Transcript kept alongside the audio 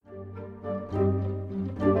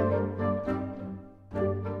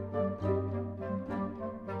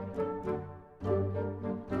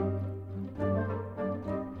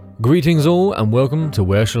Greetings all and welcome to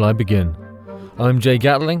Where Shall I Begin? I'm Jay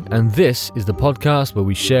Gatling and this is the podcast where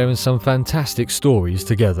we share in some fantastic stories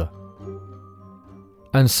together.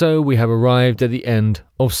 And so we have arrived at the end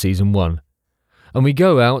of Season 1. And we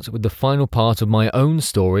go out with the final part of my own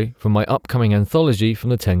story from my upcoming anthology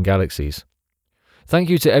from the 10 Galaxies. Thank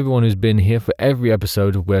you to everyone who's been here for every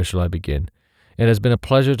episode of Where Shall I Begin? It has been a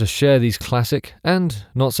pleasure to share these classic and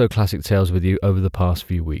not so classic tales with you over the past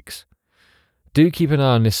few weeks. Do keep an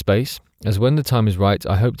eye on this space, as when the time is right,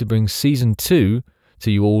 I hope to bring Season 2 to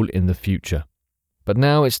you all in the future. But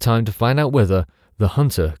now it's time to find out whether the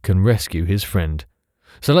hunter can rescue his friend.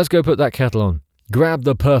 So let's go put that kettle on, grab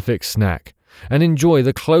the perfect snack, and enjoy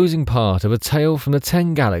the closing part of a tale from the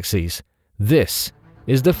 10 Galaxies. This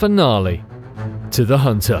is the finale to The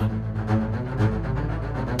Hunter.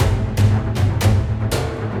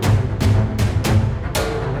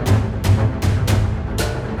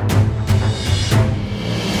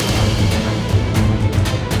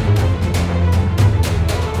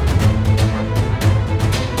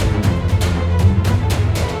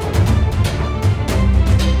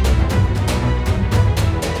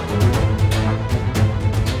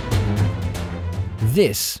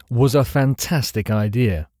 This was a fantastic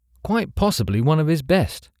idea, quite possibly one of his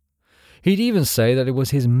best. He'd even say that it was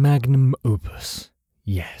his magnum opus.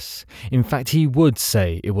 Yes, in fact he would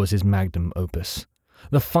say it was his magnum opus.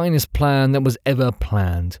 The finest plan that was ever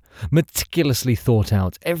planned, meticulously thought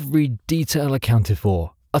out, every detail accounted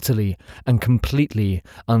for, utterly and completely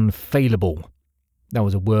unfailable. That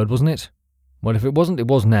was a word, wasn't it? Well, if it wasn't, it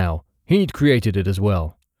was now. He'd created it as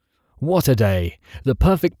well. What a day! The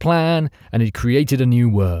perfect plan, and he'd created a new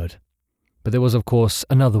word. But there was, of course,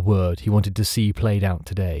 another word he wanted to see played out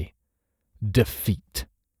today. Defeat.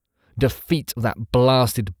 Defeat of that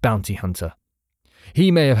blasted bounty hunter. He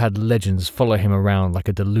may have had legends follow him around like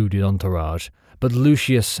a deluded entourage, but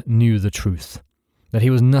Lucius knew the truth, that he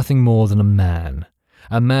was nothing more than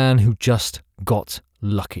a man who just got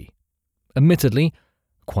lucky. Admittedly,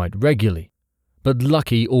 quite regularly, but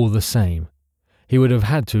lucky all the same. He would have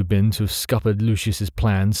had to have scuppered Lucius's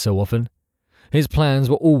plans so often. His plans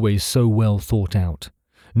were always so well thought out.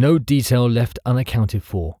 No detail left unaccounted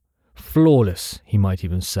for. Flawless, he might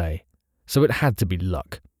even say. So it had to be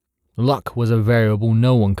luck. Luck was a variable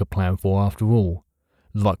no one could plan for after all.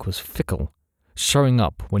 Luck was fickle, showing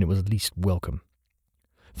up when it was least welcome.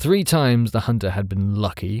 3 times the hunter had been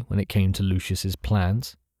lucky when it came to Lucius's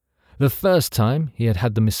plans. The first time he had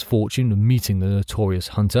had the misfortune of meeting the notorious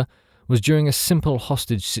hunter was during a simple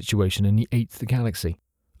hostage situation in the 8th Galaxy.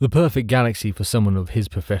 The perfect galaxy for someone of his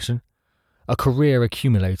profession, a career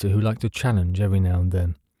accumulator who liked to challenge every now and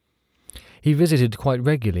then. He visited quite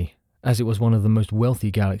regularly, as it was one of the most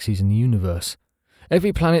wealthy galaxies in the universe.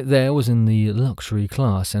 Every planet there was in the luxury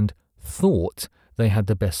class and thought they had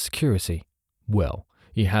the best security. Well,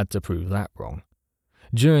 he had to prove that wrong.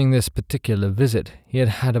 During this particular visit, he had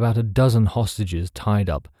had about a dozen hostages tied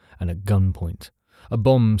up and at gunpoint, a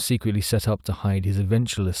bomb secretly set up to hide his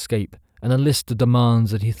eventual escape, and a list of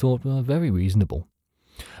demands that he thought were very reasonable.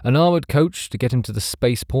 An armoured coach to get him to the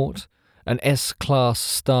spaceport, an S-class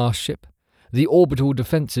starship, the orbital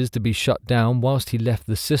defences to be shut down whilst he left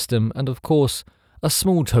the system, and of course, a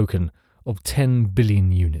small token of 10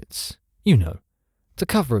 billion units. You know, to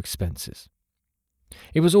cover expenses.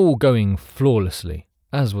 It was all going flawlessly,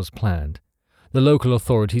 as was planned. The local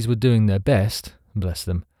authorities were doing their best, bless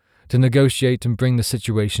them, to negotiate and bring the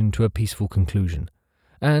situation to a peaceful conclusion,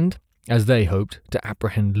 and, as they hoped, to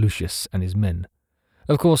apprehend Lucius and his men.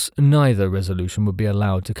 Of course, neither resolution would be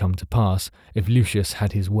allowed to come to pass if Lucius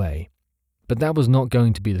had his way. But that was not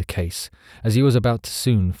going to be the case, as he was about to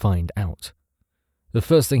soon find out. The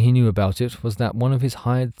first thing he knew about it was that one of his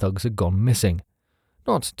hired thugs had gone missing.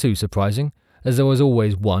 Not too surprising, as there was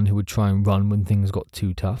always one who would try and run when things got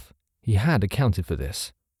too tough. He had accounted for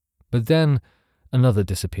this. But then another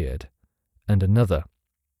disappeared, and another.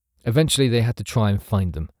 Eventually they had to try and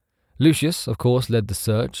find them. Lucius, of course, led the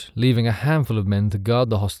search, leaving a handful of men to guard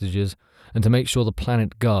the hostages and to make sure the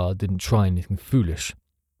planet guard didn't try anything foolish.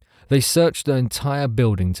 They searched the entire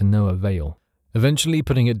building to no avail, eventually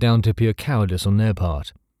putting it down to pure cowardice on their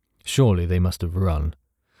part. Surely they must have run.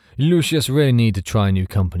 Lucius really needed to try new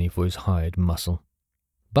company for his hired muscle.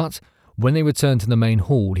 But when they returned to the main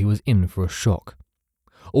hall, he was in for a shock.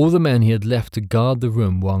 All the men he had left to guard the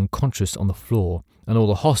room were unconscious on the floor, and all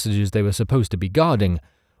the hostages they were supposed to be guarding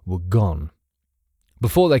were gone.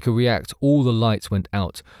 Before they could react, all the lights went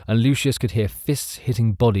out, and Lucius could hear fists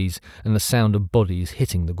hitting bodies and the sound of bodies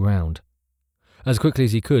hitting the ground. As quickly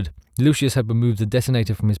as he could, Lucius had removed the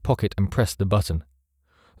detonator from his pocket and pressed the button.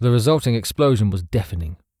 The resulting explosion was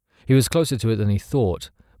deafening. He was closer to it than he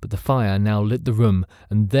thought, but the fire now lit the room,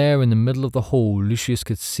 and there in the middle of the hall Lucius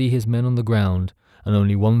could see his men on the ground, and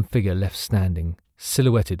only one figure left standing,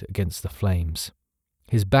 silhouetted against the flames.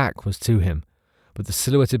 His back was to him, but the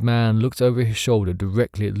silhouetted man looked over his shoulder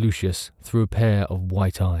directly at Lucius through a pair of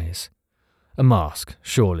white eyes. A mask,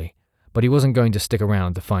 surely, but he wasn't going to stick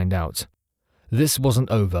around to find out. This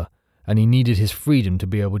wasn't over, and he needed his freedom to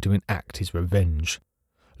be able to enact his revenge.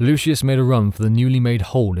 Lucius made a run for the newly made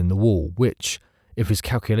hole in the wall, which, if his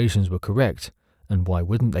calculations were correct, and why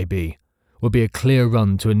wouldn't they be, would be a clear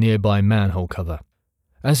run to a nearby manhole cover.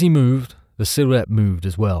 As he moved, the silhouette moved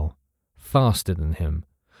as well, faster than him,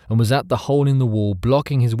 and was at the hole in the wall,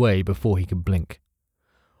 blocking his way before he could blink.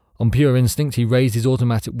 On pure instinct, he raised his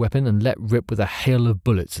automatic weapon and let rip with a hail of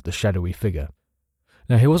bullets at the shadowy figure.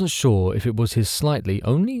 Now, he wasn't sure if it was his slightly,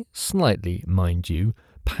 only slightly, mind you,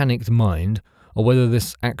 panicked mind, or whether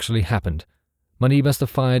this actually happened. But he must have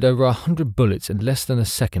fired over 100 bullets in less than a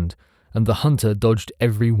second, and the hunter dodged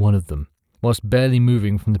every one of them, whilst barely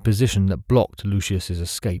moving from the position that blocked Lucius's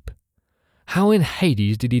escape. How in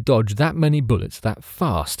Hades did he dodge that many bullets that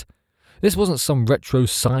fast? This wasn't some retro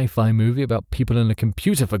sci-fi movie about people in a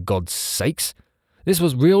computer, for God's sakes. This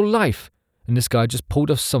was real life, and this guy just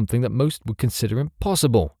pulled off something that most would consider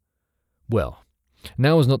impossible. Well,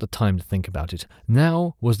 now was not the time to think about it.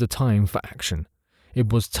 Now was the time for action.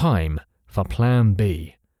 It was time for Plan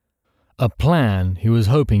B. A plan he was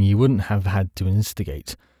hoping he wouldn't have had to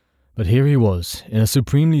instigate. But here he was, in a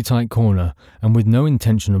supremely tight corner, and with no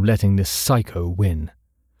intention of letting this psycho win.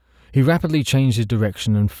 He rapidly changed his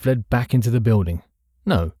direction and fled back into the building.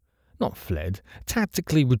 No, not fled,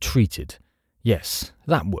 tactically retreated. Yes,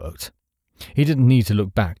 that worked. He didn't need to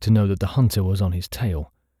look back to know that the hunter was on his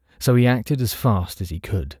tail, so he acted as fast as he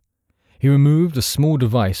could. He removed a small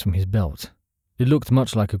device from his belt. It looked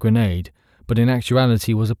much like a grenade, but in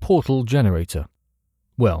actuality was a portal generator.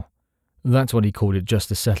 Well, that's what he called it just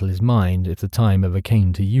to settle his mind if the time ever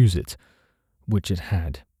came to use it, which it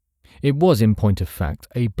had. It was, in point of fact,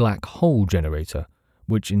 a black hole generator,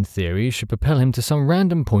 which in theory should propel him to some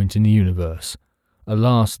random point in the universe, a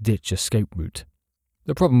last-ditch escape route.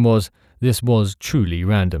 The problem was, this was truly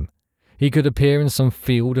random. He could appear in some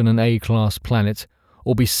field on an A-class planet,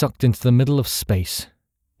 or be sucked into the middle of space.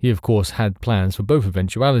 He of course had plans for both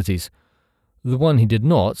eventualities. The one he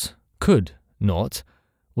could not,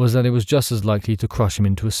 was that it was just as likely to crush him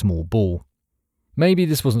into a small ball. Maybe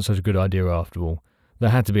this wasn't such a good idea after all. There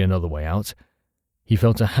had to be another way out. He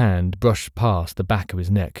felt a hand brush past the back of his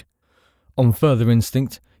neck. On further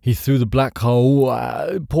instinct, he threw the black hole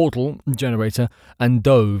portal generator and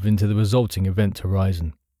dove into the resulting event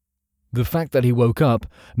horizon. The fact that he woke up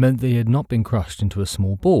meant that he had not been crushed into a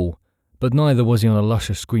small ball, but neither was he on a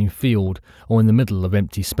luscious green field or in the middle of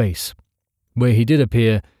empty space. Where he did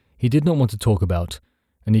appear, he did not want to talk about,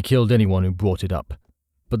 and he killed anyone who brought it up.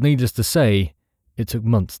 But needless to say, it took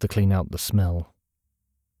months to clean out the smell.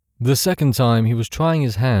 The second time he was trying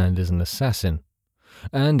his hand as an assassin,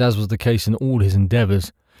 and as was the case in all his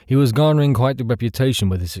endeavours, he was garnering quite the reputation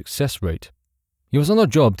with his success rate. He was on a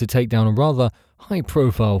job to take down a rather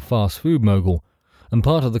high-profile fast food mogul, and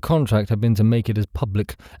part of the contract had been to make it as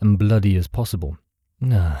public and bloody as possible.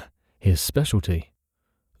 His specialty.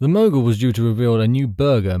 The mogul was due to reveal a new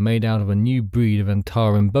burger made out of a new breed of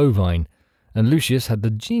Antaran bovine, and Lucius had the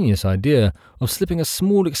genius idea of slipping a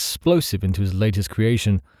small explosive into his latest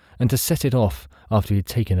creation and to set it off after he had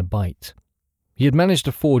taken a bite. He had managed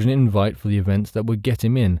to forge an invite for the event that would get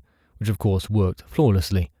him in, which of course worked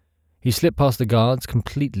flawlessly. He slipped past the guards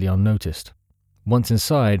completely unnoticed. Once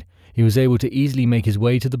inside, he was able to easily make his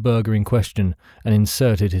way to the burger in question and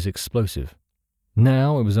inserted his explosive.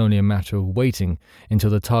 Now it was only a matter of waiting until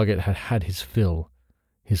the target had had his fill.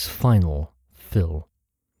 His final fill.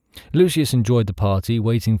 Lucius enjoyed the party,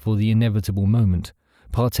 waiting for the inevitable moment,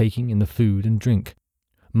 partaking in the food and drink.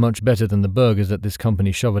 Much better than the burgers that this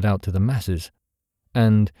company shoveled out to the masses,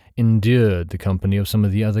 and endured the company of some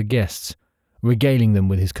of the other guests, regaling them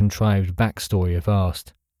with his contrived backstory if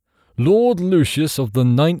asked. Lord Lucius of the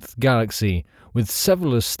 9th Galaxy, with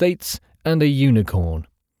several estates and a unicorn.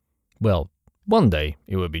 Well, one day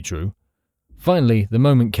it would be true. Finally, the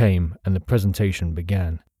moment came and the presentation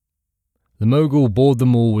began. The mogul bored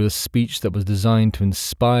them all with a speech that was designed to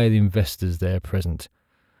inspire the investors there present,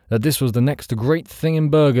 that this was the next great thing in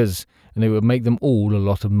burgers, and it would make them all a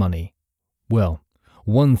lot of money. Well,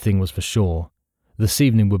 one thing was for sure. This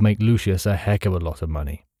evening would make Lucius a heck of a lot of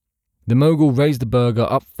money. The mogul raised the burger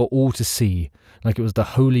up for all to see, like it was the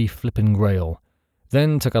holy flippin' grail,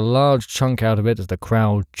 then took a large chunk out of it as the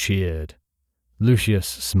crowd cheered. Lucius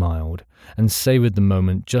smiled, and savoured the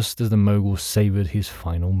moment just as the mogul savoured his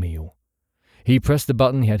final meal. He pressed the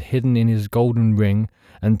button he had hidden in his golden ring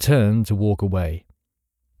and turned to walk away.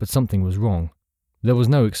 But something was wrong. There was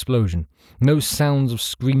no explosion, no sounds of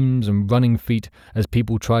screams and running feet as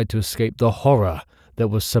people tried to escape the horror that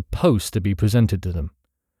was supposed to be presented to them.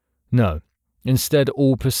 No, instead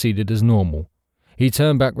all proceeded as normal. He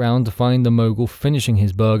turned back round to find the mogul finishing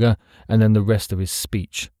his burger and then the rest of his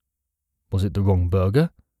speech. Was it the wrong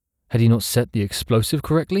burger? Had he not set the explosive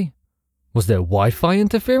correctly? Was there Wi-Fi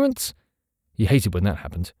interference? He hated when that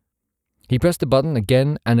happened. He pressed the button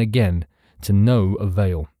again and again, to no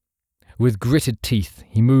avail. With gritted teeth,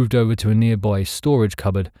 he moved over to a nearby storage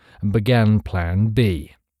cupboard and began Plan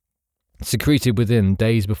B. Secreted within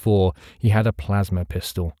days before, he had a plasma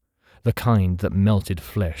pistol, the kind that melted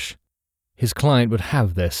flesh. His client would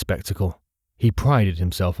have their spectacle. He prided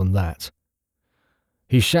himself on that.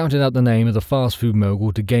 He shouted out the name of the fast food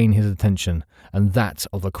mogul to gain his attention, and that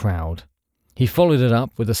of the crowd. He followed it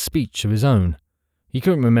up with a speech of his own. He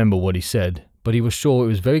couldn't remember what he said, but he was sure it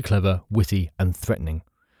was very clever, witty, and threatening.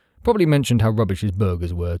 Probably mentioned how rubbish his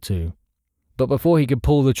burgers were, too. But before he could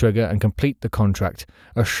pull the trigger and complete the contract,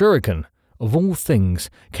 a shuriken, of all things,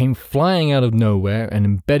 came flying out of nowhere and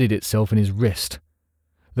embedded itself in his wrist.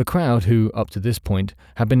 The crowd, who, up to this point,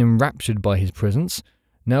 had been enraptured by his presence,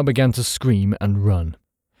 now began to scream and run.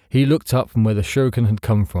 He looked up from where the shuriken had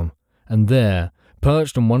come from, and there,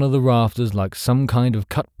 perched on one of the rafters like some kind of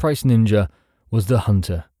cut-price ninja, was the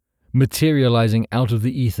hunter, materializing out of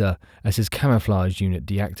the ether as his camouflage unit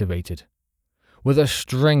deactivated. With a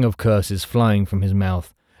string of curses flying from his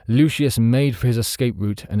mouth, Lucius made for his escape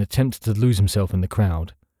route and attempted to lose himself in the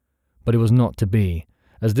crowd. But it was not to be,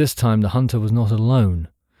 as this time the hunter was not alone,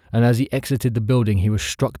 and as he exited the building he was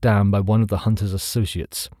struck down by one of the hunter's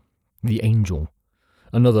associates, the Angel.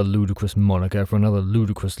 Another ludicrous moniker for another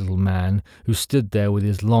ludicrous little man who stood there with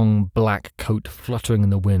his long black coat fluttering in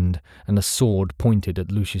the wind and a sword pointed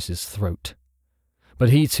at Lucius's throat. But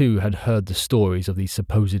he too had heard the stories of these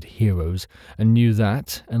supposed heroes and knew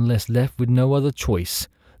that, unless left with no other choice,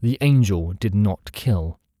 the Angel did not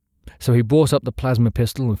kill. So he brought up the plasma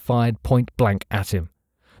pistol and fired point blank at him.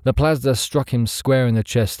 The plasma struck him square in the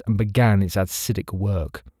chest and began its acidic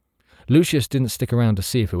work. Lucius didn't stick around to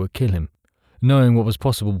see if it would kill him. Knowing what was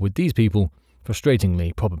possible with these people,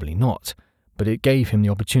 frustratingly probably not, but it gave him the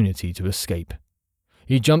opportunity to escape.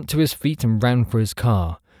 He jumped to his feet and ran for his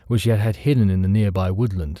car, which he had hidden in the nearby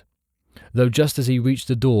woodland. Though just as he reached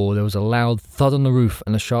the door there was a loud thud on the roof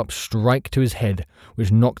and a sharp strike to his head,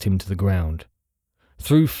 which knocked him to the ground.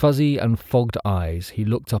 Through fuzzy and fogged eyes he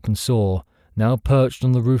looked up and saw, now perched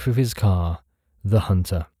on the roof of his car, the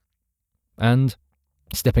hunter. And,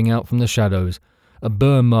 stepping out from the shadows, a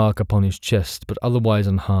burn mark upon his chest, but otherwise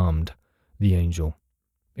unharmed, the Angel.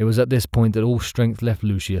 It was at this point that all strength left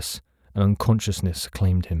Lucius, and unconsciousness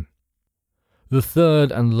claimed him. The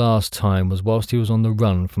third and last time was whilst he was on the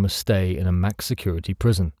run from a stay in a max security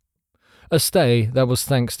prison. A stay that was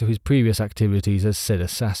thanks to his previous activities as said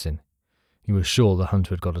assassin. He was sure the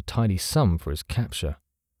hunter had got a tidy sum for his capture.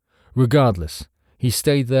 Regardless, he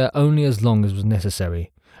stayed there only as long as was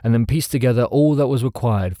necessary, and then pieced together all that was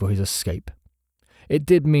required for his escape. It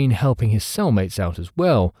did mean helping his cellmates out as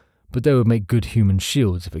well, but they would make good human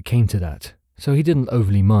shields if it came to that, so he didn't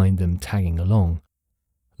overly mind them tagging along.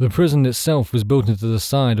 The prison itself was built into the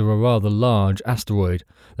side of a rather large asteroid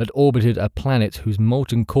that orbited a planet whose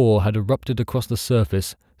molten core had erupted across the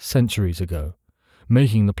surface centuries ago,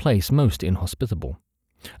 making the place most inhospitable.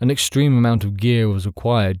 An extreme amount of gear was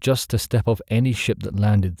required just to step off any ship that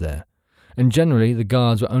landed there, and generally the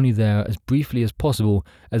guards were only there as briefly as possible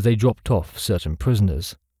as they dropped off certain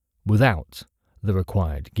prisoners, without the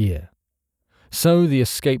required gear. So the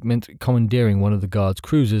escape meant commandeering one of the guards'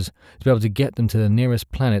 cruisers to be able to get them to the nearest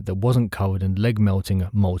planet that wasn't covered in leg-melting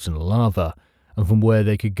molten lava, and from where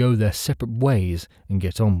they could go their separate ways and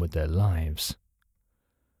get on with their lives.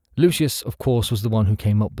 Lucius, of course, was the one who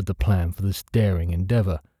came up with the plan for this daring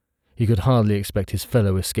endeavour. He could hardly expect his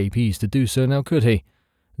fellow escapees to do so now, could he?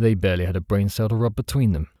 They barely had a brain cell to rub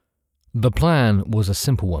between them. The plan was a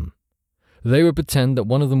simple one. They would pretend that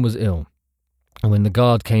one of them was ill, and when the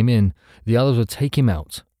guard came in, the others would take him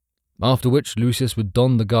out, after which Lucius would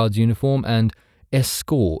don the guard's uniform and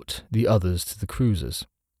escort the others to the cruisers.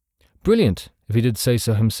 Brilliant, if he did say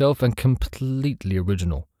so himself, and completely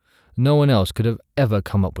original. No one else could have ever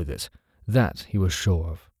come up with it. That he was sure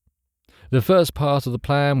of. The first part of the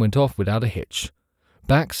plan went off without a hitch.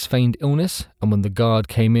 Bax feigned illness, and when the guard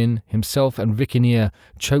came in, himself and Vicinier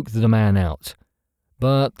choked the man out.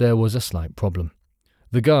 But there was a slight problem.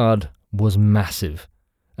 The guard was massive,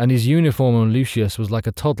 and his uniform on Lucius was like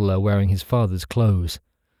a toddler wearing his father's clothes.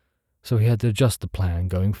 So he had to adjust the plan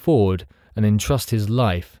going forward and entrust his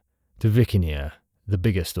life to Vikinir, the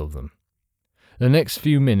biggest of them. The next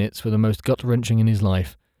few minutes were the most gut-wrenching in his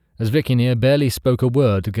life, as Vikinir barely spoke a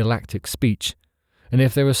word of galactic speech, and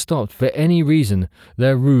if they were stopped for any reason,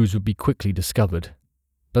 their ruse would be quickly discovered.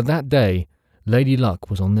 But that day, Lady Luck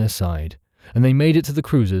was on their side, and they made it to the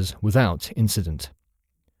cruisers without incident.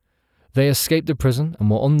 They escaped the prison and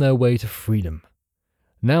were on their way to freedom.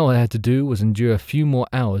 Now all they had to do was endure a few more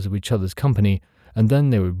hours of each other's company, and then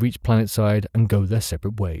they would reach planetside and go their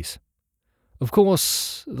separate ways. Of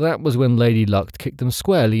course, that was when Lady Luck kicked them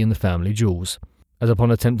squarely in the family jewels, as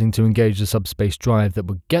upon attempting to engage the subspace drive that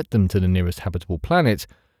would get them to the nearest habitable planet,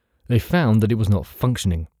 they found that it was not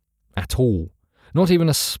functioning at all, not even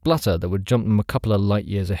a splutter that would jump them a couple of light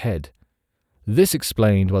years ahead. This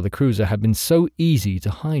explained why the cruiser had been so easy to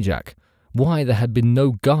hijack, why there had been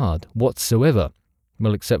no guard whatsoever,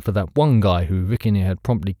 well, except for that one guy who Vikinir had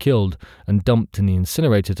promptly killed and dumped in the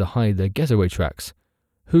incinerator to hide their getaway tracks,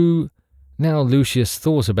 who, now Lucius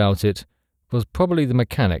thought about it, was probably the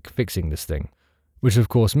mechanic fixing this thing, which of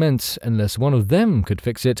course meant, unless one of them could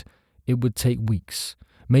fix it, it would take weeks,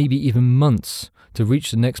 maybe even months, to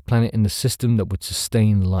reach the next planet in the system that would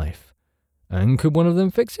sustain life. And could one of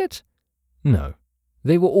them fix it? No.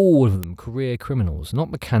 They were all of them career criminals, not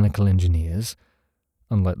mechanical engineers,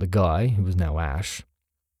 unlike the guy who was now Ash.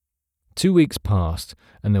 2 weeks passed,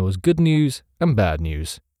 and there was good news and bad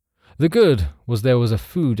news. The good was there was a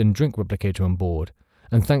food and drink replicator on board,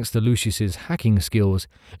 and thanks to Lucius's hacking skills,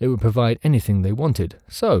 it would provide anything they wanted,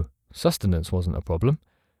 so sustenance wasn't a problem.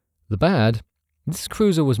 The bad, this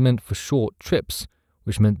cruiser was meant for short trips,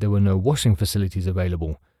 which meant there were no washing facilities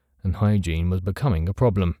available, and hygiene was becoming a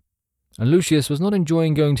problem. And Lucius was not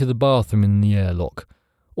enjoying going to the bathroom in the airlock.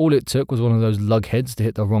 All it took was one of those lugheads to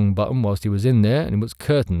hit the wrong button whilst he was in there, and it was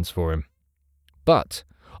curtains for him. But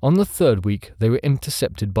on the 3rd week, they were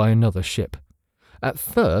intercepted by another ship. At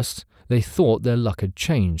first, they thought their luck had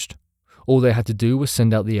changed. All they had to do was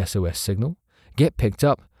send out the SOS signal, get picked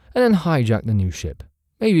up, and then hijack the new ship.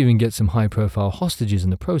 Maybe even get some high-profile hostages in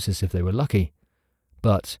the process if they were lucky.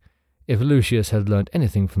 But if Lucius had learned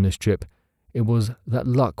anything from this trip, it was that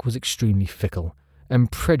luck was extremely fickle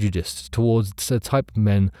and prejudiced towards the type of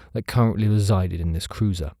men that currently resided in this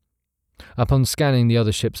cruiser. Upon scanning the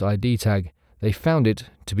other ship's ID tag, they found it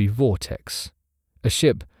to be Vortex, a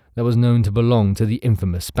ship that was known to belong to the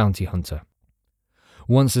infamous bounty hunter.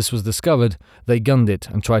 Once this was discovered, they gunned it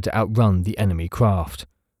and tried to outrun the enemy craft.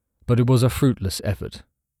 But it was a fruitless effort.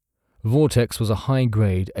 Vortex was a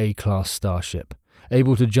high-grade A-class starship,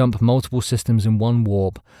 able to jump multiple systems in one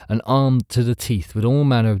warp and armed to the teeth with all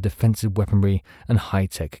manner of defensive weaponry and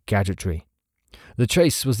high-tech gadgetry. The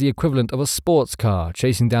chase was the equivalent of a sports car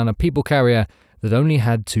chasing down a people carrier that only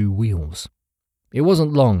had 2 wheels. It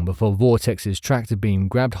wasn't long before Vortex's tractor beam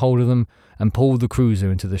grabbed hold of them and pulled the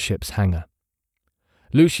cruiser into the ship's hangar.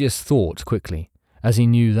 Lucius thought quickly, as he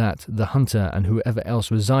knew that the hunter and whoever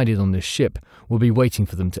else resided on this ship would be waiting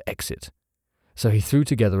for them to exit. So he threw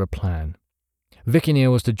together a plan.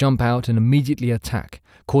 Vikinir was to jump out and immediately attack,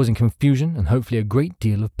 causing confusion and hopefully a great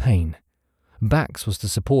deal of pain. Bax was to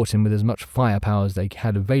support him with as much firepower as they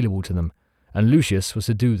had available to them, and Lucius was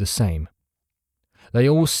to do the same. They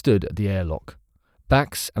all stood at the airlock,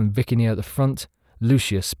 Bax and Vikinir at the front,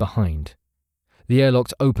 Lucius behind. The airlock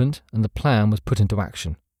opened and the plan was put into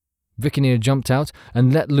action. Vikinir jumped out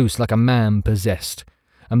and let loose like a man possessed,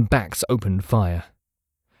 and Bax opened fire.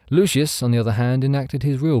 Lucius, on the other hand, enacted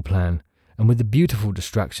his real plan, and with the beautiful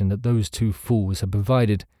distraction that those 2 fools had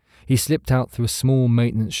provided, he slipped out through a small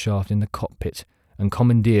maintenance shaft in the cockpit and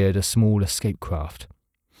commandeered a small escape craft.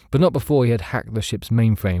 But not before he had hacked the ship's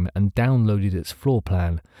mainframe and downloaded its floor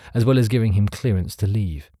plan, as well as giving him clearance to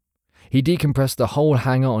leave. He decompressed the whole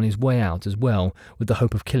hangar on his way out as well, with the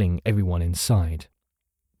hope of killing everyone inside.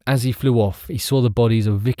 As he flew off, he saw the bodies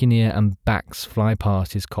of Vikinir and Bax fly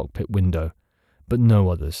past his cockpit window, but no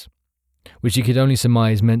others, which he could only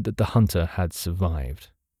surmise meant that the hunter had survived.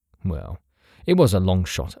 Well, it was a long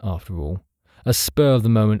shot after all, a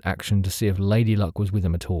spur-of-the-moment action to see if Lady Luck was with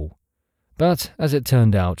him at all. But, as it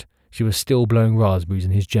turned out, she was still blowing raspberries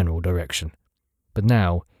in his general direction. But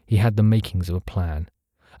now he had the makings of a plan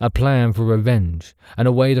for revenge, and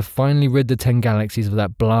a way to finally rid the 10 galaxies of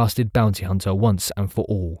that blasted bounty hunter once and for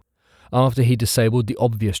all. After he disabled the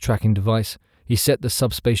obvious tracking device, he set the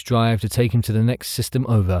subspace drive to take him to the next system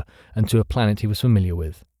over and to a planet he was familiar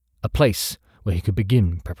with, a place where he could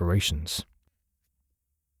begin preparations.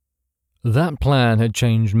 That plan had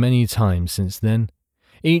changed many times since then.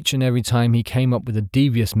 Each and every time he came up with a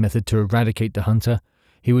devious method to eradicate the hunter,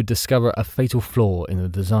 he would discover a fatal flaw in the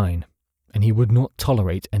design, and he would not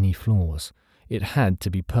tolerate any flaws. It had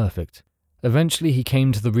to be perfect, Eventually he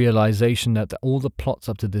came to the realization that all the plots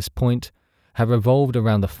up to this point had revolved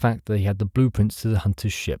around the fact that he had the blueprints to the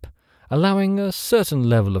hunter's ship, allowing a certain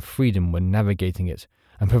level of freedom when navigating it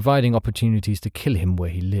and providing opportunities to kill him where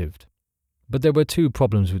he lived. But there were two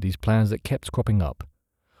problems with these plans that kept cropping up.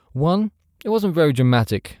 One, it wasn't very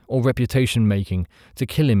dramatic or reputation-making to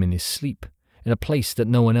kill him in his sleep, in a place that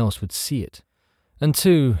no one else would see it. And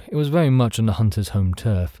two, it was very much on the hunter's home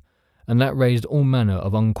turf, and that raised all manner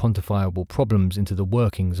of unquantifiable problems into the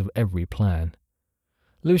workings of every plan.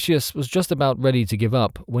 Lucius was just about ready to give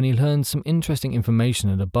up when he learned some interesting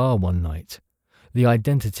information at a bar one night. The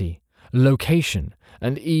identity, location,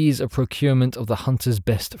 and ease of procurement of the hunter's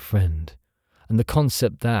best friend, and the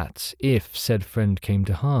concept that, if said friend came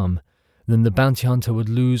to harm, then the bounty hunter would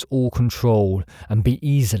lose all control and be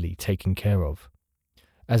easily taken care of.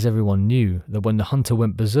 As everyone knew that when the hunter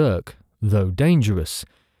went berserk, though dangerous,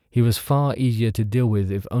 he was far easier to deal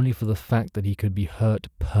with if only for the fact that he could be hurt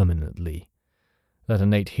permanently. That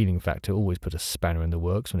innate healing factor always put a spanner in the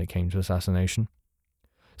works when it came to assassination.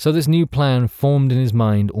 So this new plan formed in his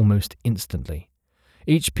mind almost instantly,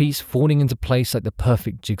 each piece falling into place like the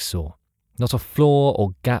perfect jigsaw, not a flaw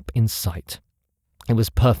or gap in sight. It was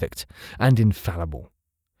perfect and infallible.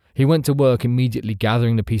 He went to work immediately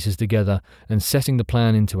gathering the pieces together and setting the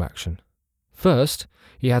plan into action. First,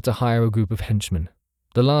 he had to hire a group of henchmen.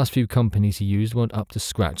 The last few companies he used weren't up to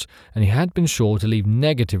scratch, and he had been sure to leave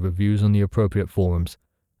negative reviews on the appropriate forums.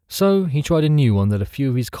 So he tried a new one that a few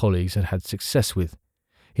of his colleagues had had success with.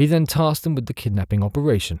 He then tasked them with the kidnapping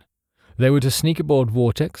operation. They were to sneak aboard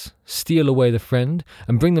Vortex, steal away the friend,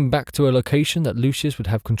 and bring them back to a location that Lucius would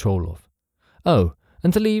have control of. Oh,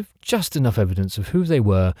 and to leave just enough evidence of who they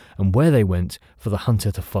were and where they went for the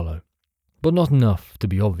hunter to follow. But not enough to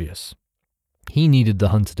be obvious. He needed the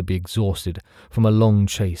hunter to be exhausted from a long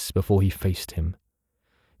chase before he faced him.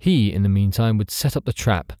 He, in the meantime, would set up the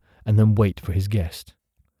trap and then wait for his guest.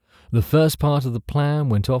 The first part of the plan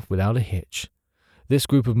went off without a hitch. This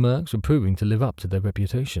group of mercs were proving to live up to their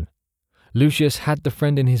reputation. Lucius had the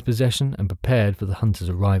friend in his possession and prepared for the hunter's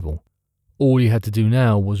arrival. All he had to do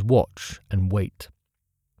now was watch and wait.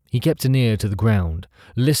 He kept an ear to the ground,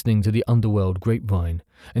 listening to the underworld grapevine,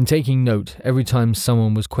 and taking note every time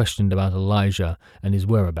someone was questioned about Elijah and his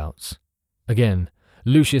whereabouts. Again,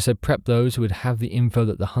 Lucius had prepped those who would have the info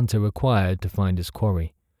that the hunter required to find his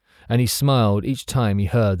quarry, and he smiled each time he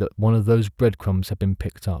heard that one of those breadcrumbs had been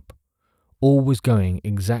picked up. All was going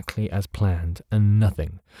exactly as planned, and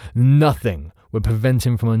nothing would prevent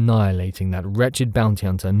him from annihilating that wretched bounty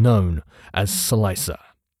hunter known as Slicer.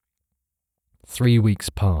 3 weeks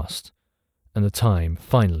passed, and the time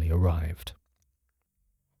finally arrived.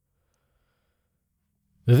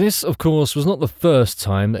 This, of course, was not the first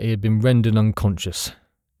time that he had been rendered unconscious.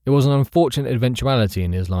 It was an unfortunate eventuality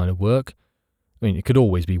in his line of work. It could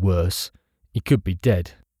always be worse. He could be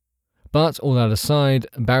dead. But, all that aside,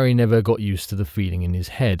 Barry never got used to the feeling in his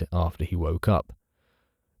head after he woke up.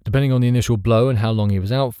 Depending on the initial blow and how long he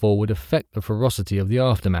was out for would affect the ferocity of the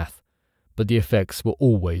aftermath, but the effects were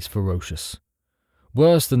always ferocious.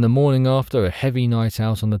 Worse than the morning after a heavy night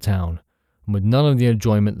out on the town, and with none of the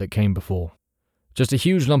enjoyment that came before. Just a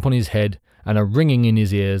huge lump on his head and a ringing in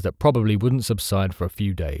his ears that probably wouldn't subside for a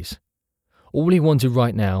few days. All he wanted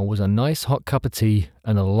right now was a nice hot cup of tea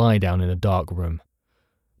and a lie down in a dark room.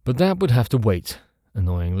 But that would have to wait,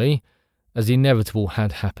 annoyingly, as the inevitable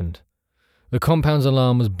had happened. The compound's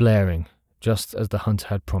alarm was blaring, just as the hunter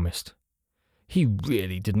had promised. He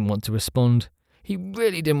really didn't want to respond. He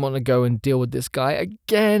really didn't want to go and deal with this guy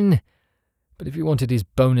again. But if he wanted his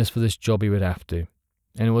bonus for this job, he would have to.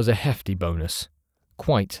 And it was a hefty bonus.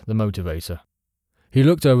 Quite the motivator. He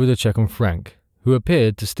looked over to check on Frank, who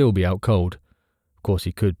appeared to still be out cold. Of course,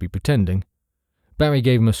 he could be pretending. Barry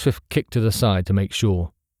gave him a swift kick to the side to make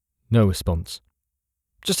sure. No response.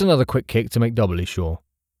 Just another quick kick to make doubly sure.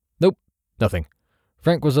 Nope, nothing.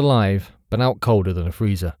 Frank was alive, but out colder than a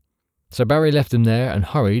freezer. So Barry left him there and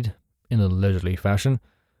hurried, in a leisurely fashion,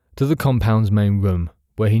 to the compound's main room,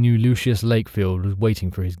 where he knew Lucius Lakefield was waiting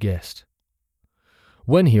for his guest.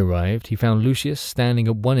 When he arrived, he found Lucius standing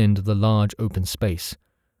at one end of the large open space.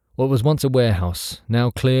 What was once a warehouse, now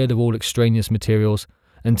cleared of all extraneous materials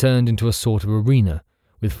and turned into a sort of arena,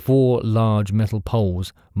 with 4 large metal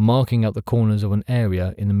poles marking out the corners of an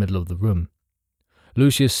area in the middle of the room.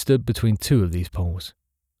 Lucius stood between 2 of these poles.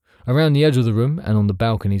 Around the edge of the room and on the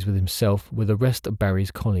balconies with himself were the rest of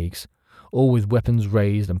Barry's colleagues, all with weapons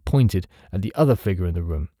raised and pointed at the other figure in the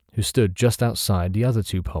room, who stood just outside the other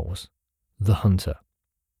 2 poles. The hunter.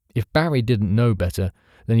 If Barry didn't know better,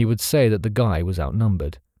 then he would say that the guy was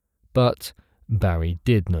outnumbered. But Barry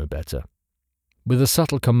did know better. With a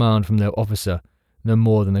subtle command from their officer, no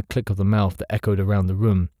more than a click of the mouth that echoed around the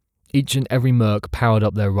room, each and every merc powered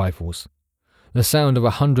up their rifles. The sound of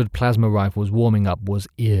 100 plasma rifles warming up was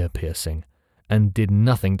ear-piercing, and did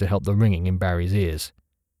nothing to help the ringing in Barry's ears.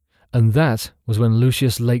 And that was when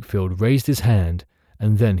Lucius Lakefield raised his hand,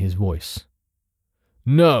 and then his voice.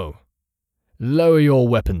 "No! Lower your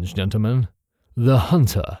weapons, gentlemen. The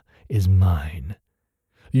hunter is mine.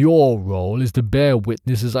 Your role is to bear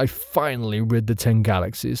witness as I finally rid the 10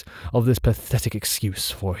 galaxies of this pathetic excuse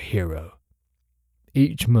for a hero."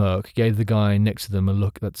 Each merc gave the guy next to them a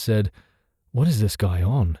look that said, "What is this guy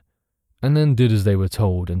on?" and then did as they were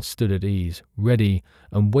told and stood at ease, ready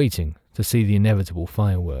and waiting to see the inevitable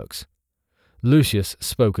fireworks. Lucius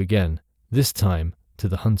spoke again, this time to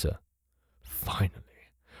the hunter.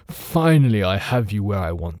 Finally I have you where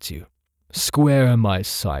I want you, square in my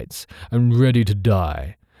sights and ready to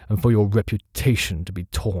die, and for your reputation to be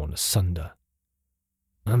torn asunder."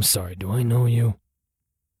 "I'm sorry, do I know you?"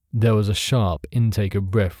 There was a sharp intake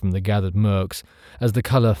of breath from the gathered mercs as the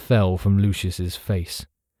colour fell from Lucius's face.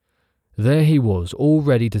 There he was, all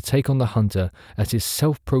ready to take on the hunter as his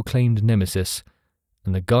self-proclaimed nemesis,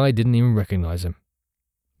 and the guy didn't even recognize him.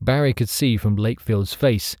 Barry could see from Lakefield's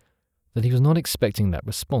face that he was not expecting that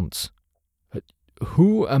response.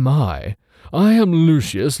 "Who am I? I am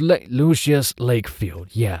Lucius Lakefield.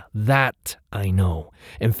 Yeah, that I know.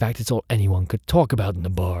 In fact, it's all anyone could talk about in the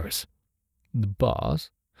bars." "The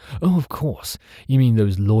bars? Oh, of course. You mean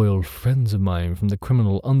those loyal friends of mine from the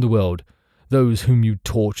criminal underworld, those whom you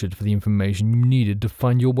tortured for the information you needed to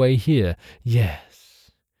find your way here.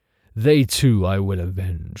 Yes. They too I will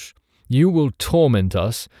avenge. You will torment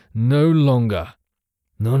us no longer."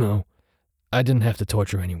 No, I didn't have to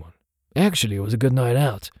torture anyone. Actually, it was a good night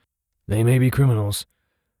out. They may be criminals,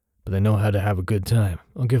 but they know how to have a good time.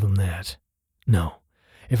 I'll give them that. No,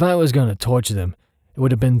 if I was going to torture them, it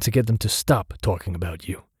would have been to get them to stop talking about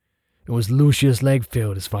you. It was Lucius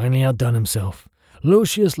Lakefield has finally outdone himself.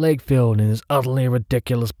 Lucius Lakefield and his utterly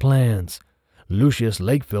ridiculous plans. Lucius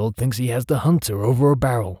Lakefield thinks he has the hunter over a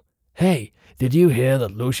barrel. Hey, did you hear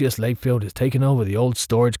that Lucius Lakefield has taken over the old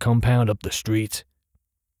storage compound up the street?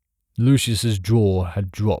 Lucius's jaw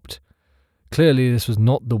had dropped. Clearly this was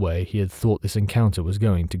not the way he had thought this encounter was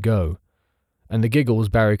going to go, and the giggles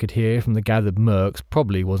Barry could hear from the gathered mercs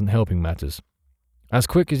probably wasn't helping matters. As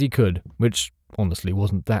quick as he could, which honestly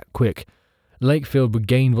wasn't that quick, Lakefield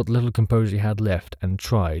regained what little composure he had left and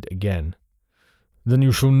tried again. "Then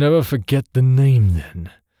you shall never forget the name,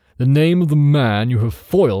 then. The name of the man you have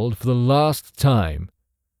foiled for the last time."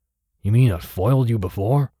 "You mean I've foiled you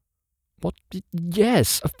before?" "What?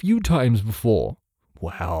 Yes, a few times before."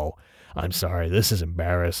 "Wow, I'm sorry, this is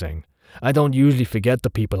embarrassing. I don't usually forget the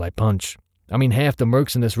people I punch. I mean, half the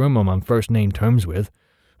mercs in this room I'm on first-name terms with.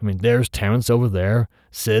 I mean, there's Terrence over there,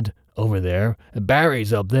 Sid over there, and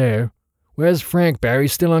Barry's up there. Where's Frank?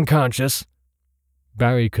 Barry's still unconscious."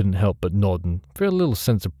 Barry couldn't help but nod and feel a little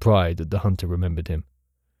sense of pride that the hunter remembered him.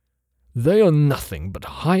 "They are nothing but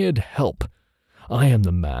hired help. I am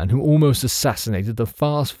the man who almost assassinated the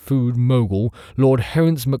fast food mogul Lord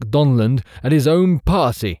Herence MacDonald at his own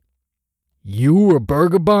party." "You a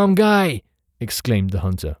burger bomb guy?" exclaimed the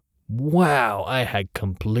hunter. "Wow, I had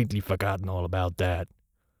completely forgotten all about that."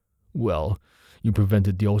 "Well, you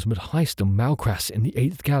prevented the ultimate heist of Malcras in the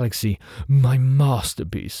 8th Galaxy, my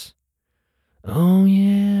masterpiece." "Oh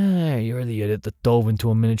yeah, you're the idiot that dove into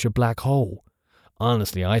a miniature black hole.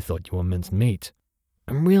 Honestly, I thought you were minced meat."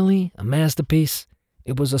 "And really, a masterpiece?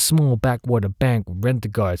 It was a small backwater bank with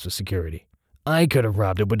rent-a-guards for security. I could have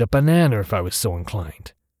robbed it with a banana if I was so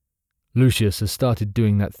inclined." Lucius has started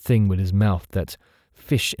doing that thing with his mouth that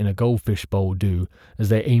fish in a goldfish bowl do as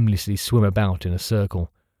they aimlessly swim about in a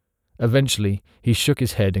circle. Eventually, he shook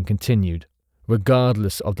his head and continued,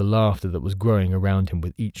 regardless of the laughter that was growing around him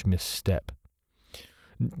with each misstep.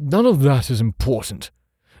 "None of that is important.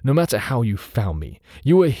 No matter how you found me,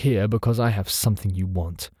 you are here because I have something you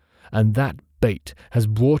want, and that bait has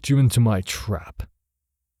brought you into my trap."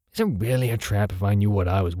 "Is it really a trap if I knew what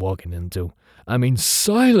I was walking into? I mean,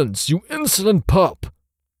 silence, you insolent pup!"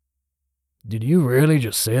 "Did you really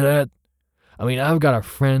just say that? I mean, I've got a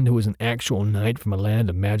friend who is an actual knight from a land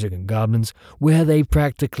of magic and goblins where they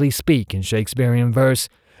practically speak in Shakespearean verse,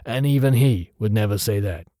 and even he would never say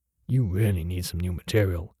that. You really need some new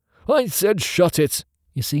material." "I said shut it!"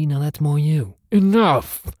 "You see, now that's more you."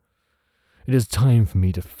 "Enough! It is time for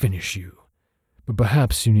me to finish you. But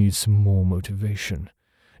perhaps you need some more motivation.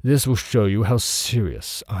 This will show you how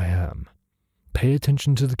serious I am. Pay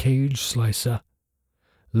attention to the cage, Slicer."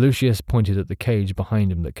 Lucius pointed at the cage behind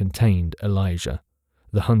him that contained Elijah,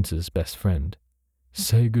 the hunter's best friend.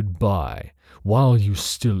 Say goodbye while you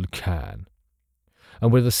still can."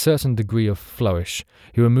 And with a certain degree of flourish,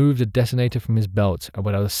 he removed a detonator from his belt and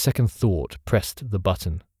without a second thought pressed the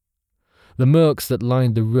button. The mercs that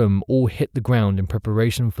lined the room all hit the ground in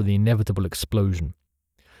preparation for the inevitable explosion.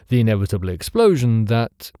 The inevitable explosion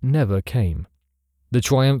that never came. The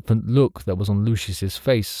triumphant look that was on Lucius's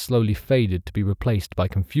face slowly faded to be replaced by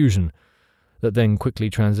confusion, that then quickly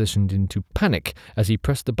transitioned into panic as he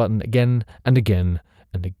pressed the button again and again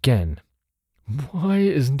and again. "Why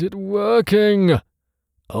isn't it working?"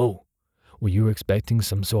 "Oh, were you expecting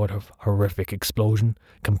some sort of horrific explosion,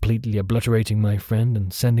 completely obliterating my friend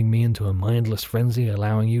and sending me into a mindless frenzy,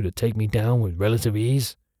 allowing you to take me down with relative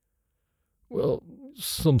ease?" "Well,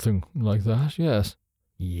 something like that, yes."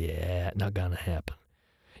 "Yeah, not gonna happen.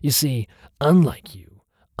 You see, unlike you,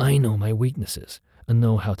 I know my weaknesses and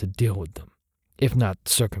know how to deal with them, if not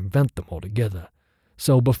circumvent them altogether.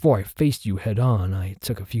 So before I faced you head-on, I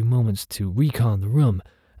took a few moments to recon the room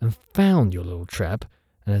and found your little trap,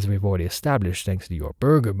 and as we've already established thanks to your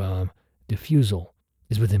burger bomb, defusal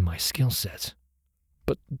is within my skill set."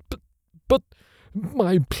 But,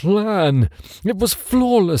 my plan, it was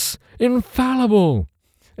flawless, infallible."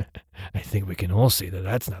 "I think we can all see that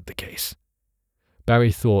that's not the case."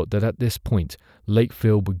 Barry thought that at this point,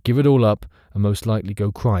 Lakefield would give it all up and most likely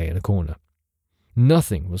go cry in a corner.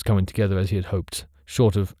 Nothing was coming together as he had hoped,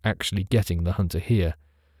 short of actually getting the hunter here.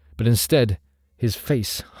 But instead, his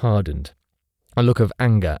face hardened. A look of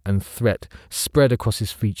anger and threat spread across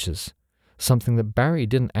his features, something that Barry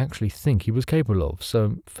didn't actually think he was capable of,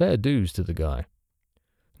 so fair dues to the guy.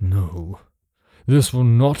 "No, this will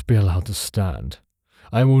not be allowed to stand.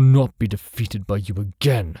 I will not be defeated by you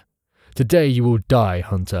again. Today you will die,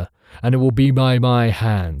 Hunter, and it will be by my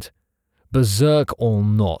hand. Berserk or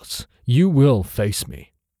not, you will face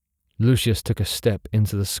me." Lucius took a step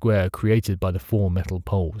into the square created by the 4 metal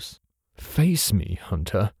poles. "Face me,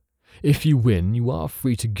 Hunter. If you win, you are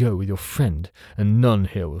free to go with your friend, and none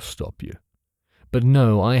here will stop you. But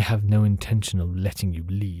no, I have no intention of letting you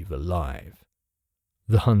leave alive."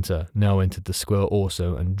 The hunter now entered the square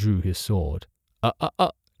also and drew his sword.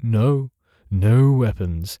 No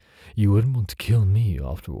weapons. You wouldn't want to kill me,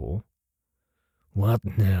 after all." "What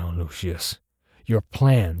now, Lucius? Your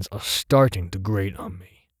plans are starting to grate on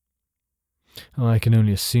me." "I can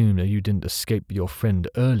only assume that you didn't escape your friend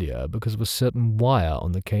earlier because of a certain wire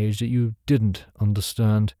on the cage that you didn't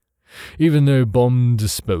understand, even though bomb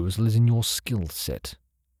disposal is in your skill set."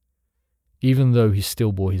 Even though he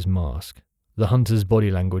still wore his mask, the hunter's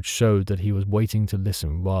body language showed that he was waiting to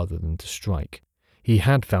listen rather than to strike. He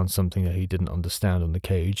had found something that he didn't understand on the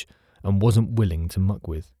cage and wasn't willing to muck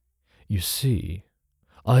with. "You see,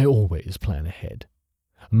 I always plan ahead.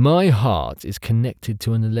 My heart is connected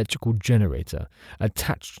to an electrical generator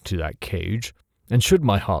attached to that cage, and should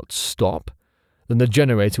my heart stop, then the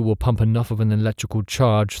generator will pump enough of an electrical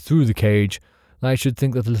charge through the cage that I should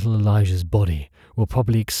think that little Elijah's body will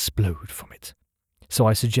probably explode from it. So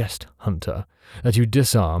I suggest, Hunter, that you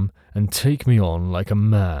disarm and take me on like a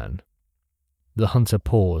man." The hunter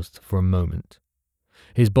paused for a moment,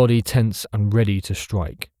 his body tense and ready to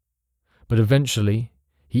strike. But eventually,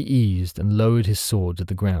 he eased and lowered his sword to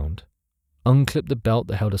the ground, unclipped the belt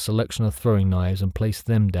that held a selection of throwing knives and placed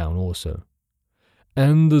them down also.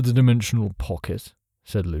 "And the dimensional pocket,"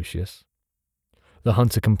 said Lucius. The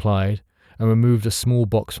hunter complied and removed a small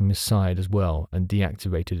box from his side as well and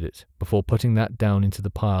deactivated it before putting that down into the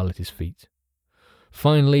pile at his feet.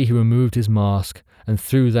 Finally, he removed his mask and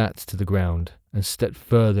threw that to the ground and stepped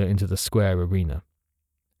further into the square arena.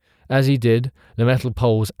 As he did, the metal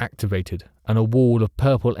poles activated and a wall of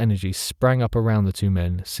purple energy sprang up around the 2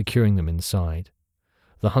 men, securing them inside.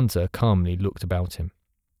 The hunter calmly looked about him.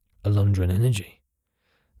 "Alundran energy?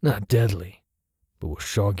 Not deadly, but will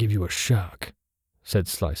sure give you a shock," said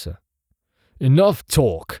Slicer. "Enough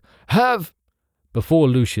talk! Have—" Before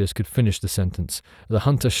Lucius could finish the sentence, the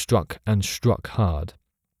hunter struck and struck hard.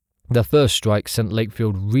 The first strike sent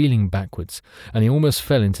Lakefield reeling backwards, and he almost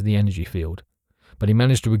fell into the energy field, but he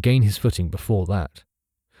managed to regain his footing before that.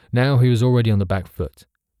 Now he was already on the back foot.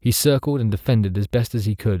 He circled and defended as best as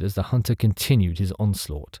he could as the hunter continued his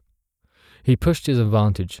onslaught. He pushed his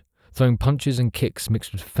advantage, throwing punches and kicks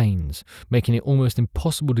mixed with feigns, making it almost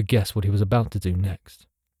impossible to guess what he was about to do next.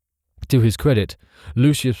 To his credit,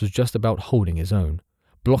 Lucius was just about holding his own,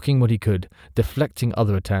 blocking what he could, deflecting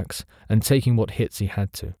other attacks, and taking what hits he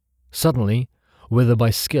had to. Suddenly, whether by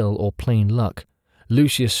skill or plain luck,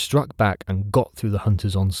 Lucius struck back and got through the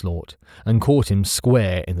hunter's onslaught, and caught him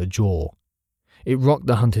square in the jaw. It rocked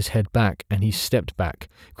the hunter's head back, and he stepped back,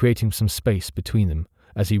 creating some space between them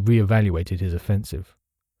as he re-evaluated his offensive.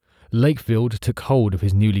 Lakefield took hold of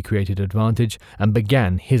his newly created advantage and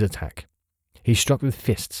began his attack. He struck with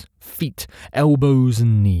fists, feet, elbows,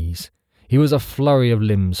 and knees. He was a flurry of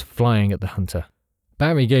limbs flying at the hunter.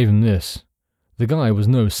 Barry gave him this. The guy was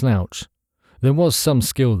no slouch. There was some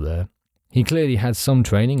skill there. He clearly had some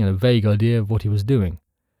training and a vague idea of what he was doing.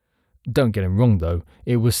 Don't get him wrong though,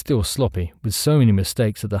 it was still sloppy, with so many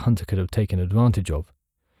mistakes that the hunter could have taken advantage of.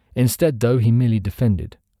 Instead though, he merely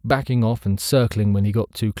defended, backing off and circling when he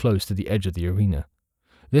got too close to the edge of the arena.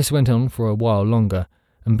 This went on for a while longer,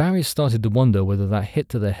 and Barry started to wonder whether that hit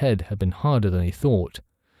to the head had been harder than he thought,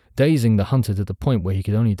 dazing the hunter to the point where he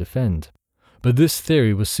could only defend. But this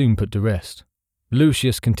theory was soon put to rest.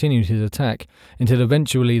 Lucius continued his attack until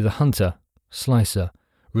eventually the hunter, Slicer,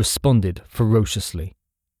 responded ferociously.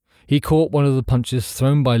 He caught one of the punches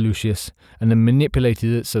thrown by Lucius and then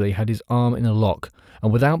manipulated it so that he had his arm in a lock,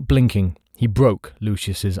 and without blinking, he broke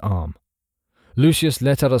Lucius's arm. Lucius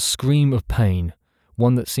let out a scream of pain,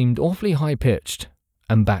 one that seemed awfully high-pitched,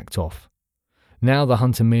 and backed off. Now the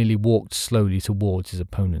hunter merely walked slowly towards his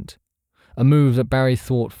opponent, a move that Barry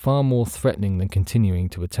thought far more threatening than continuing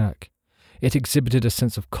to attack. It exhibited a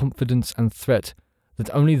sense of confidence and threat that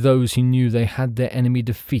only those who knew they had their enemy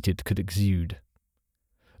defeated could exude.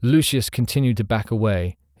 Lucius continued to back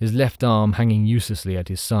away, his left arm hanging uselessly at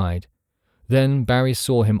his side. Then Barry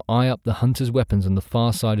saw him eye up the hunter's weapons on the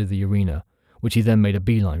far side of the arena, which he then made a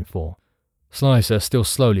beeline for. Slicer still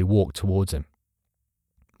slowly walked towards him.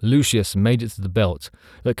 Lucius made it to the belt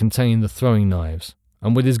that contained the throwing knives,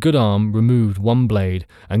 and with his good arm removed one blade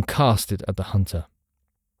and cast it at the hunter.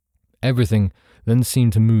 Everything then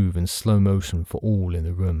seemed to move in slow motion for all in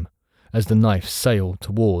the room, as the knife sailed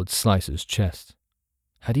towards Slicer's chest.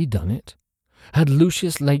 Had he done it? Had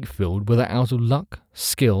Lucius Lakefield, whether out of luck,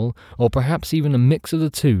 skill, or perhaps even a mix of the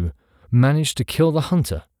two, managed to kill the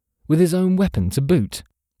hunter, with his own weapon to boot?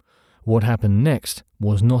 What happened next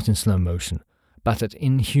was not in slow motion, but at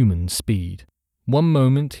inhuman speed. One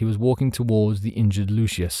moment he was walking towards the injured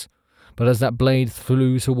Lucius, but as that blade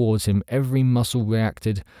flew towards him, every muscle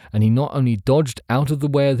reacted, and he not only dodged out of the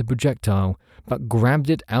way of the projectile, but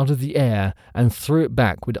grabbed it out of the air and threw it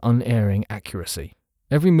back with unerring accuracy.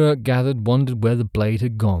 Every merc gathered wondered where the blade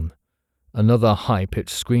had gone. Another high-pitched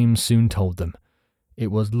scream soon told them.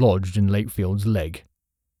 It was lodged in Lakefield's leg.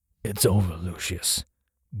 "It's over, Lucius.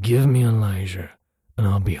 Give me Elijah, and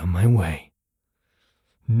I'll be on my way."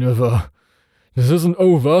 "Never. This isn't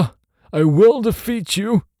over. I will defeat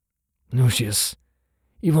you." "Lucius,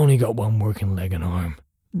 you've only got one working leg and arm."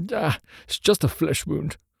 It's just a flesh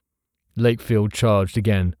wound." Lakefield charged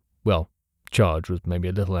again. Well, charge was maybe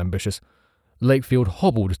a little ambitious. Lakefield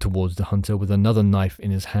hobbled towards the hunter with another knife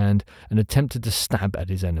in his hand and attempted to stab at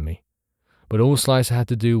his enemy. But all Slicer had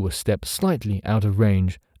to do was step slightly out of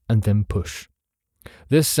range and then push.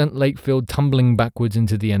 This sent Lakefield tumbling backwards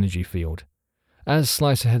into the energy field. As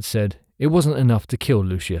Slicer had said, it wasn't enough to kill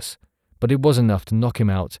Lucius, but it was enough to knock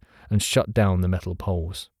him out and shut down the metal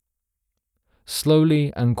poles.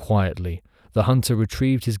 Slowly and quietly, the hunter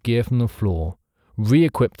retrieved his gear from the floor,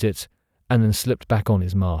 re-equipped it, and then slipped back on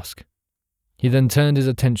his mask. He then turned his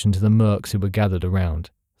attention to the mercs who were gathered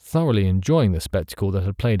around, thoroughly enjoying the spectacle that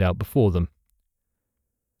had played out before them.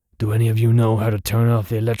 "Do any of you know how to turn off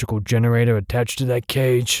the electrical generator attached to that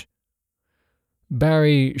cage?"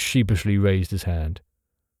 Barry sheepishly raised his hand.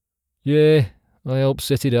 "Yeah, I helped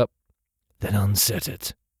set it up." "Then unset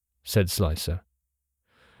it," said Slicer.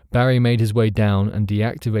 Barry made his way down and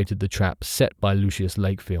deactivated the trap set by Lucius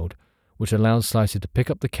Lakefield, which allowed Slicer to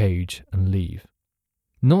pick up the cage and leave.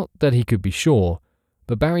 Not that he could be sure,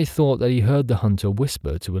 but Barry thought that he heard the hunter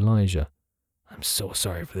whisper to Elijah, "I'm so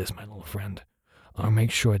sorry for this, my little friend. I'll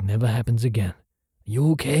make sure it never happens again. Are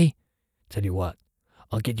you okay? Tell you what,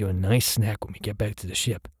 I'll get you a nice snack when we get back to the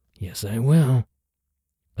ship." "Yes, I will."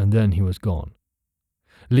 And then he was gone,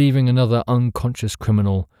 leaving another unconscious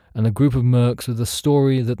criminal and a group of mercs with a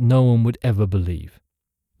story that no one would ever believe.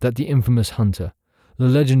 That the infamous hunter, the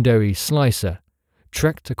legendary Slicer,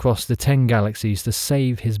 trekked across the 10 galaxies to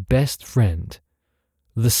save his best friend,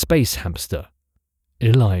 the space hamster,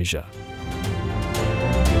 Elijah.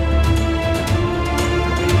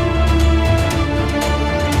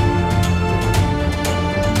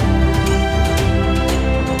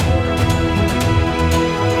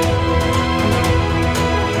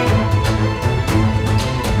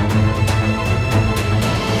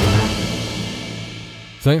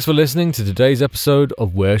 Thanks for listening to today's episode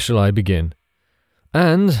of Where Shall I Begin?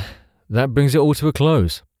 And that brings it all to a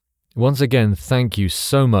close. Once again, thank you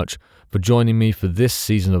so much for joining me for this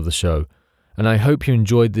season of the show, and I hope you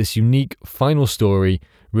enjoyed this unique final story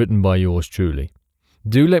written by yours truly.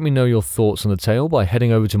 Do let me know your thoughts on the tale by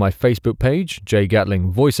heading over to my Facebook page, Jay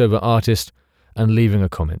Gatling Voiceover Artist, and leaving a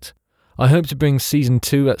comment. I hope to bring Season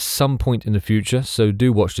 2 at some point in the future, so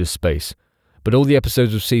do watch this space. But all the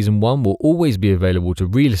episodes of Season 1 will always be available to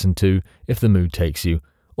re-listen to if the mood takes you,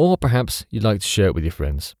 or perhaps you'd like to share it with your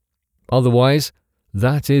friends. Otherwise,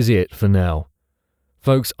 that is it for now.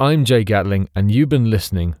 Folks, I'm Jay Gatling, and you've been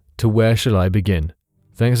listening to Where Shall I Begin?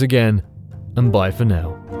 Thanks again, and bye for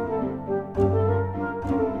now.